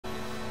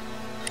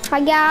Hi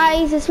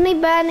guys, it's me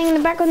Burning in the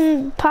back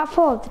on part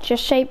 4 of the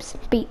Just Shapes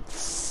Beats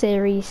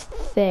series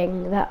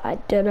thing that I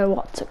don't know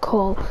what to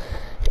call.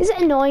 Is it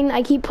annoying that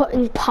I keep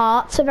putting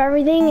parts of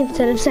everything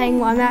instead of saying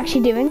what I'm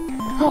actually doing?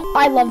 Oh,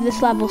 I love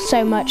this level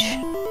so much.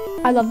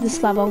 I love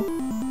this level.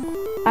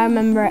 I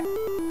remember it.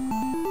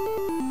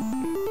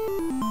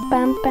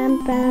 Bam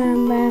bam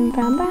bam bam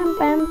bam bam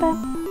bam bam.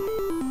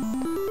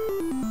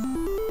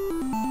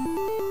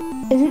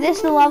 Isn't this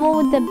the level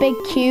with the big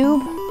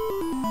cube?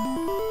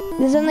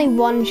 There's only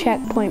one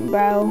checkpoint,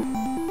 bro.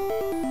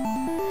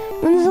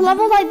 When there's a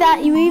level like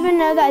that, you either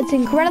know that it's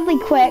incredibly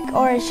quick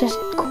or it's just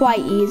quite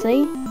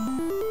easy.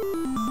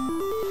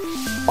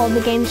 Or the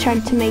game's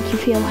trying to make you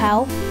feel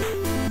hell.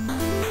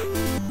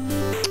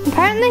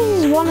 Apparently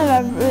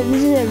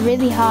this is a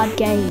really hard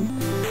game.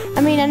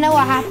 I mean, I know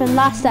what happened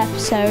last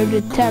episode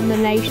with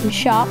Termination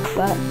Shock,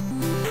 but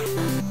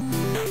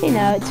you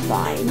know, it's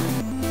fine.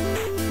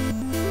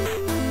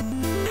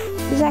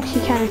 It's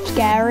actually kind of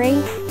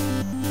scary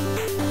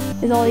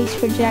with all these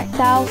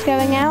projectiles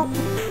going out.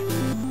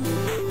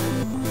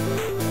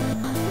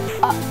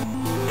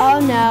 Oh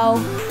no.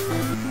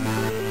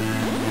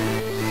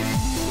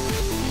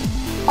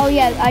 Oh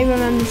yeah, I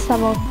remember this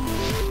level.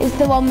 It's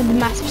the one with the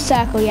massive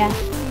circle, yeah.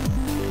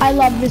 I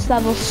love this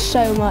level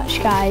so much,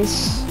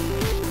 guys.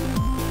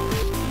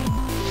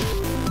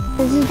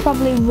 This is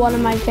probably one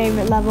of my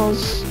favorite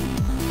levels.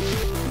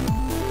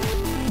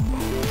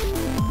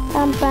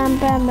 Bam bam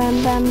bam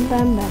bam bam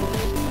bam bam.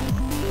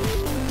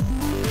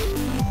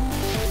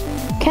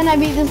 Can I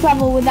beat this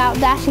level without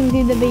dashing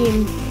through the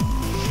beam?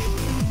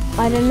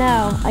 I don't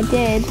know. I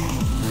did.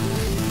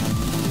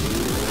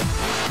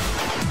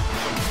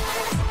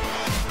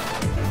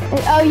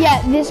 Oh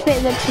yeah, this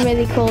bit looks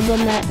really cool,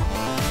 doesn't it?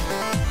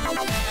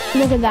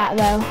 Look at that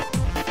though.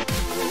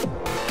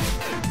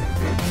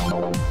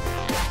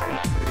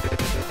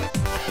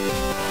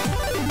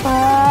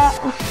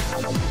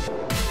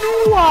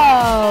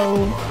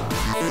 Whoa!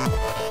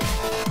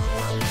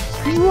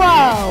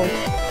 Whoa!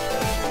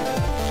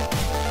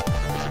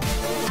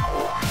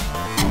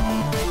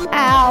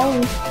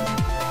 Ow!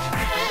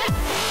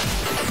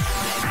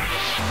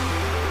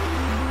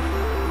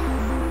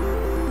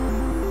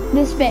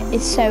 This bit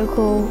is so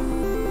cool.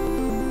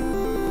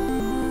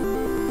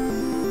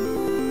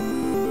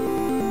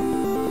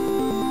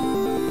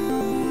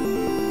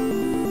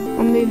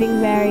 I'm moving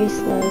very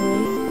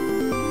slowly.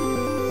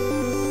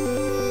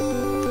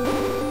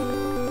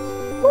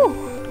 Whew,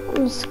 it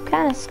was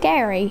kind of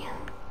scary.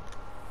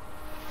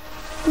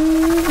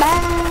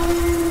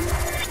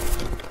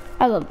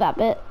 I love that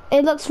bit.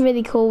 It looks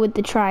really cool with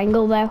the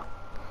triangle though.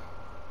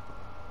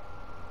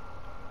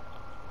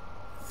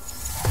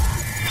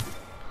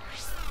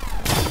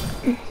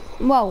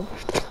 Whoa.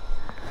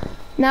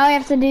 Now I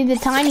have to do the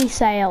tiny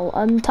sail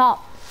on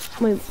top.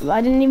 Wait,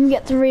 I didn't even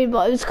get to read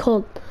what it was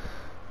called.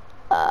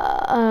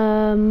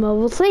 Well,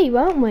 we'll see,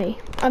 won't we?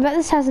 I bet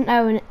this has an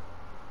O in it.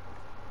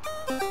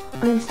 I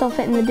can still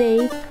fit in the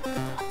D.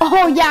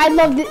 Oh yeah, I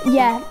loved it.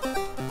 Yeah.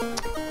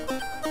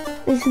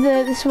 This is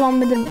the one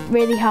with the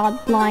really hard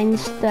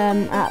lines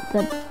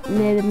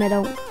near the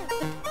middle.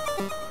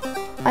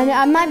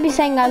 I might be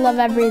saying I love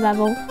every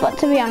level, but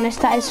to be honest,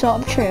 that is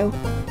sort of true.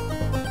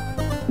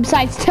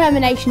 Besides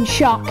Termination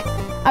Shock,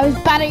 I was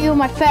bad at you on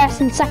my first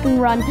and second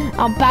run.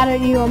 I'm bad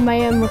at you on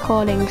my own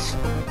recordings.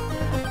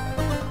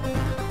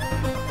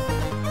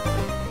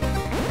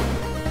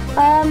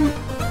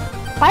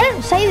 I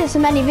don't say this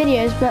in many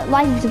videos, but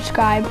like and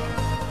subscribe.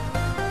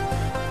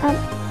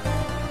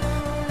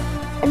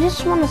 I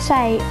just want to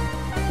say,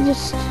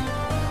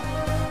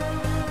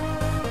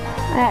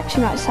 I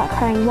actually might start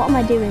crying. What am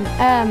I doing?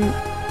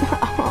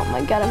 Oh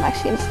my god, I'm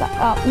actually gonna start.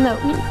 Oh no,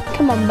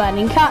 come on,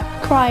 Burning. You can't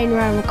cry in your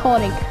own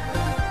recording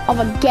of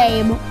a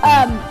game,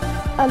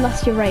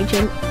 unless you're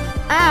raging.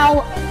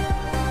 Ow!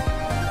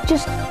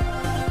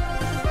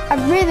 I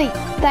really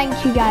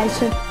thank you guys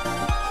for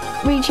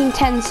reaching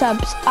 10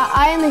 subs.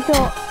 I only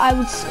thought I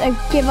would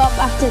give up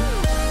after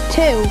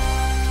 2,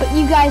 but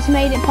you guys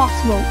made it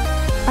possible.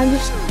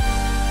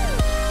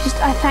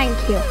 I thank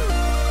you.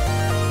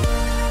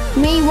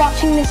 Me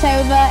watching this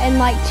over in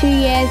like 2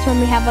 years when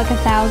we have like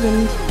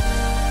 1,000.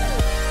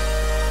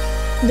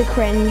 The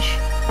cringe.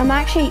 I'm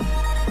actually,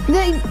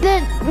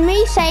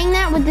 me saying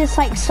that with this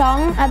like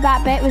song at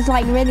that bit was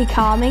like really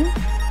calming.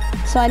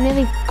 So I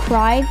nearly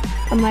cried.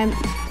 I'm like,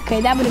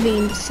 okay, that would have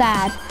been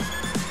sad.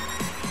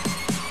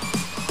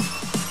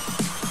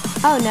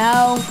 Oh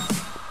no.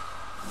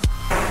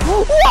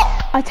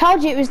 I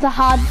told you it was the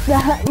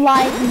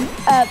line,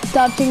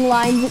 dodging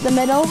lines at the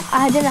middle.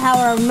 I don't know how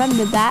I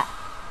remembered that.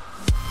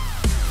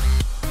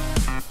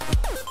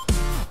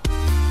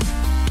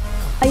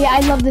 Oh yeah, I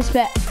love this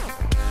bit.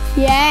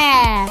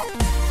 Yeah.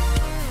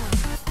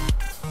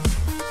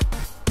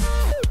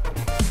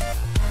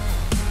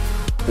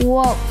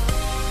 Whoa.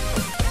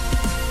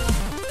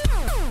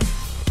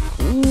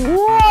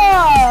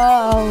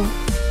 Whoa.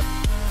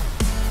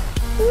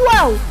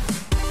 Whoa.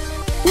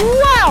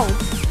 Whoa.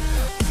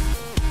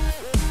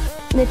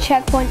 The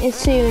checkpoint is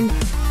soon.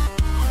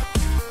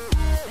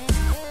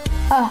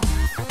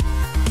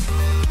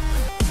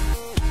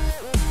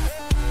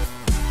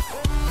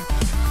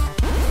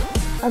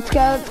 Let's go,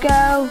 let's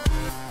go.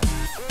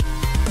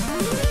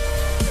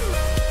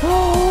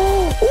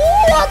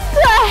 What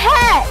the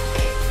heck?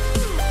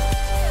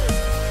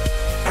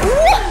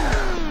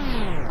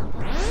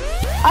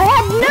 I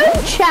had no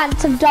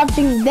chance of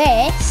dodging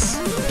this.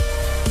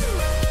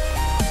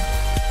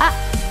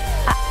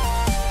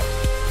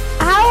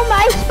 How am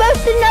I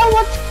supposed to know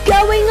what's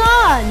going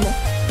on?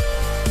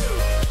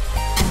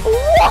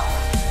 What?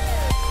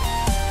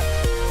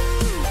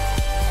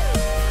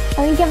 I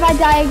think if I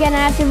die again,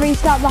 I have to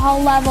restart the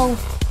whole level.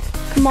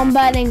 Come on,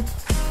 Burning.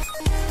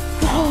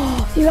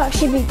 You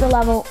actually beat the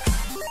level.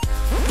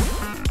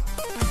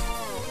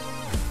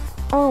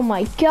 Oh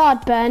my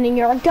god, Burning,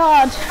 you're a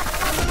god.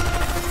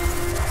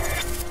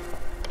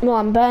 Well,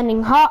 I'm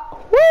burning hot.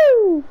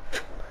 Woo!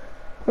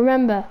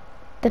 Remember,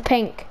 the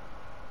pink.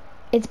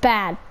 It's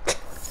bad.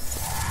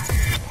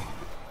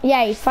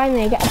 Yay,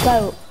 finally I get a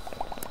boat.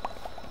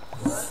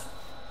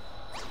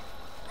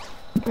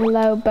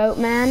 Hello,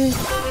 boatman.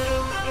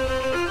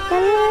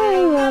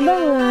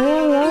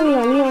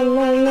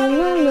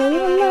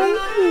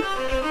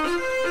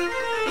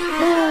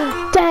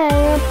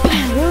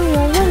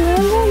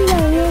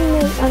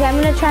 Okay, I'm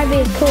gonna try to be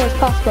as cool as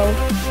possible.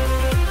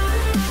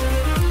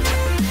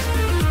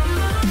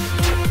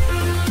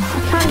 I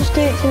can't just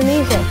do it to the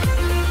music.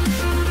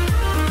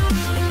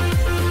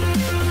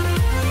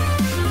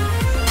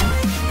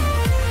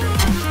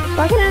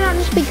 Why can I not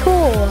just be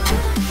cool?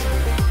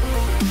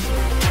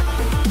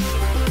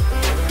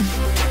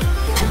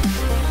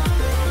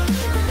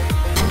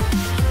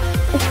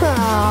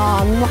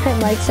 Oh, why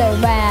am I so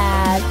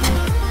bad?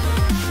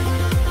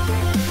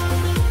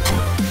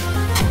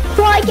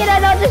 Why can I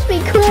not just be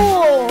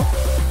cool?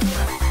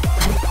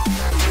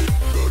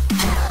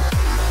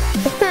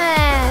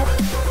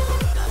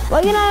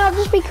 Why can I not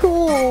just be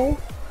cool?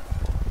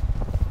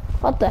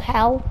 What the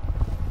hell?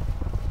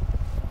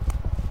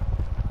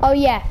 Oh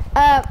yeah,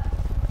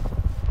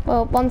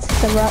 well, once it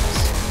erupts.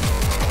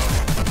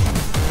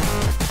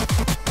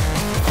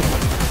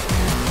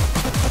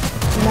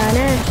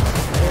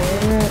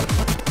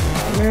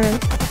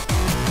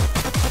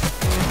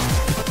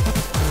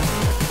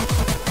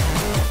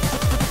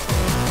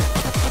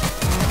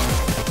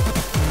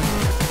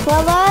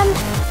 Well,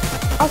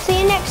 I'll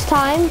see you next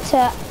time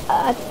to,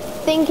 I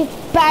think it's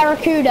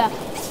Barracuda.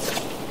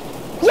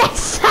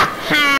 Yes!